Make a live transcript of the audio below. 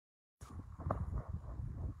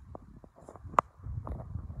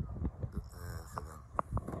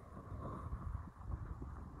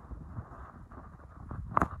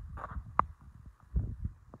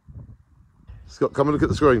Scott, come and look at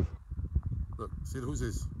the screen. Look, see the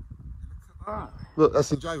horses? Look at that. Look,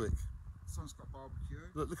 that's in Jaywick. Someone's got barbecue.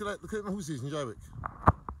 Look at that. Look at the horses in Jaywick.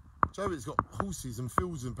 Jaywick's got horses and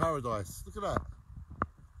fields in paradise. Look at that.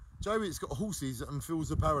 Jaywick's got horses and fields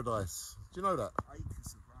of paradise. Do you know that?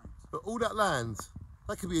 Acres of land. But all that land,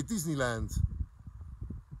 that could be a Disneyland.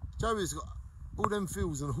 Jaywick's got all them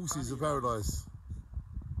fields and horses of paradise.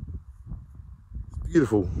 It's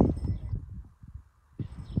beautiful.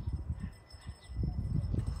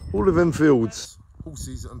 All of them fields,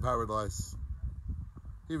 horses and paradise.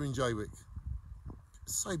 Here in Jaywick.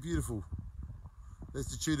 It's so beautiful. There's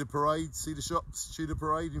the Tudor Parade. See the shops? Tudor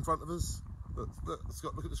Parade in front of us. Look,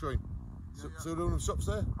 Scott, look at the screen. See all them shops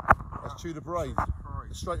there? That's Tudor Parade.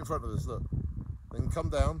 It's straight in front of us, look. Then come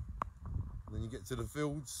down, and then you get to the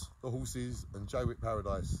fields, the horses, and Jaywick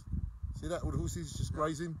Paradise. See that? All the horses just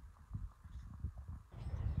grazing.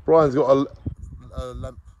 Brian's got a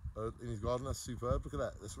lamp in his garden. That's superb. Look at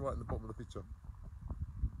that. That's right in the bottom of the picture.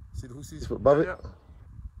 See the horses above it?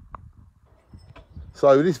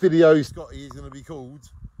 So this video, Scotty, is going to be called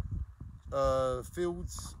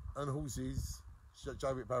Fields and Horses,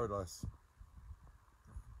 Jaywick Paradise.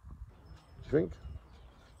 Do you think?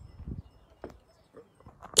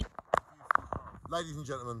 Ladies and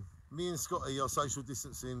gentlemen, me and Scotty are social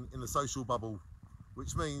distancing in the social bubble,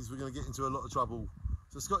 which means we're going to get into a lot of trouble.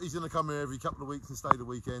 So Scotty's going to come here every couple of weeks and stay the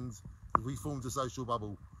weekend. We formed a social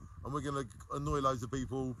bubble, and we're going to annoy loads of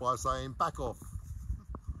people by saying, back off.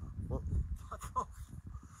 What? Back off.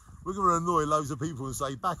 We're going to annoy loads of people and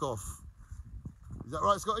say, back off. Is that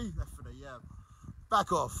right, Scotty? Definitely, yeah.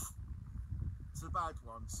 Back off. It's the bad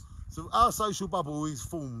ones. So our social bubble is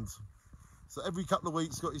formed. So every couple of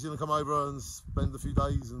weeks, Scotty's going to come over and spend a few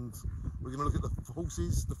days, and we're going to look at the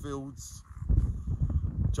horses, the fields,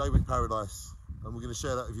 Jaywick Paradise, and we're going to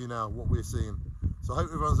share that with you now, what we're seeing. So I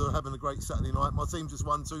hope everyone's having a great Saturday night. My team just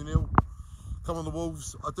won 2-0. Come on the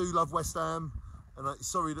Wolves. I do love West Ham. And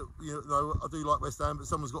sorry that, you know, I do like West Ham, but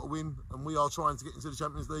someone's got to win, and we are trying to get into the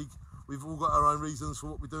Champions League. We've all got our own reasons for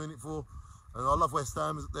what we're doing it for, and I love West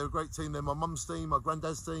Ham. They're a great team. They're my mum's team, my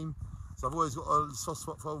granddad's team, so I've always got a soft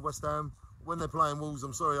spot for West Ham. When they're playing Wolves,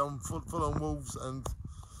 I'm sorry, I'm full on Wolves, and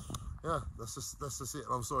yeah, that's just it.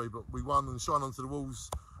 I'm sorry, but we won, and shine on to the Wolves,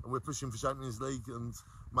 and we're pushing for Champions League, and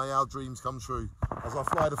may our dreams come true. As I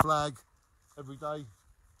fly the flag every day,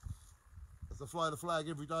 as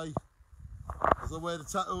I wear the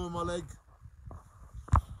tattoo on my leg.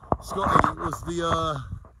 Scotty,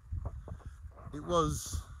 it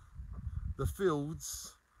was the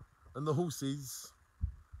fields and the horses,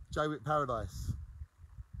 Jaywick Paradise.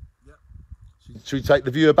 Yep. Should we take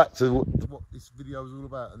the viewer back to what this video is all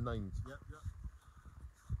about and named? Yep.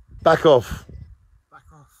 Back off.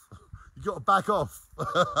 Back off. You got to back off.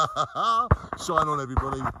 Shine on,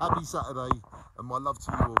 everybody. Happy Saturday, and my love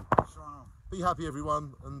to you all. Shine on. Be happy,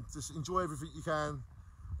 everyone, and just enjoy everything you can,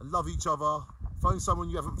 and love each other. Phone someone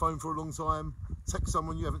you haven't phoned for a long time. Text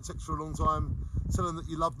someone you haven't texted for a long time. Tell them that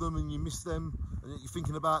you love them and you miss them, and that you're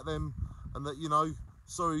thinking about them, and that, you know,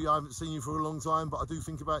 sorry I haven't seen you for a long time, but I do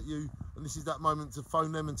think about you, and this is that moment to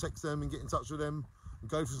phone them and text them and get in touch with them and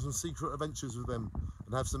go for some secret adventures with them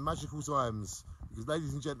and have some magical times. Because,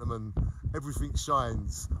 ladies and gentlemen, everything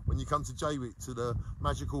shines when you come to Jaywick, to the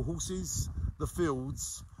magical horses, the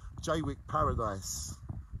fields, Jaywick Paradise.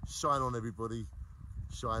 Shine on, everybody.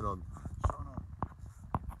 Shine on. Shine on.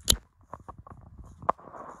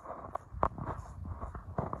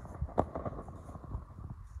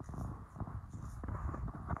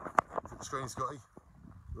 Look at the screen, Scotty.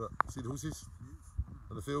 Look, see the horses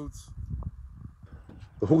and the fields?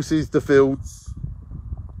 The horses, the fields,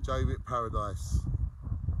 Jaywick Paradise.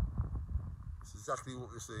 It's exactly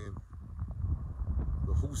what we're seeing.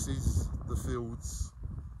 The horses, the fields,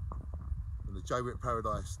 and the Jaywick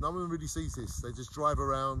Paradise. No one really sees this. They just drive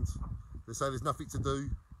around. They say there's nothing to do.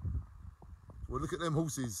 Well, look at them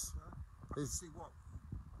horses. See what?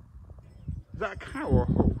 Is that a cow or a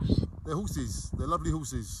horse? They're horses. They're lovely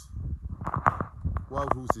horses.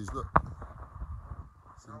 Wild horses. Look.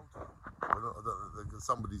 I don't know, they're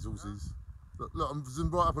somebody's horses. Look, I'm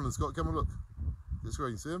zooming right up on them, Scott. Come on, look. The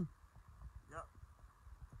screen. See them?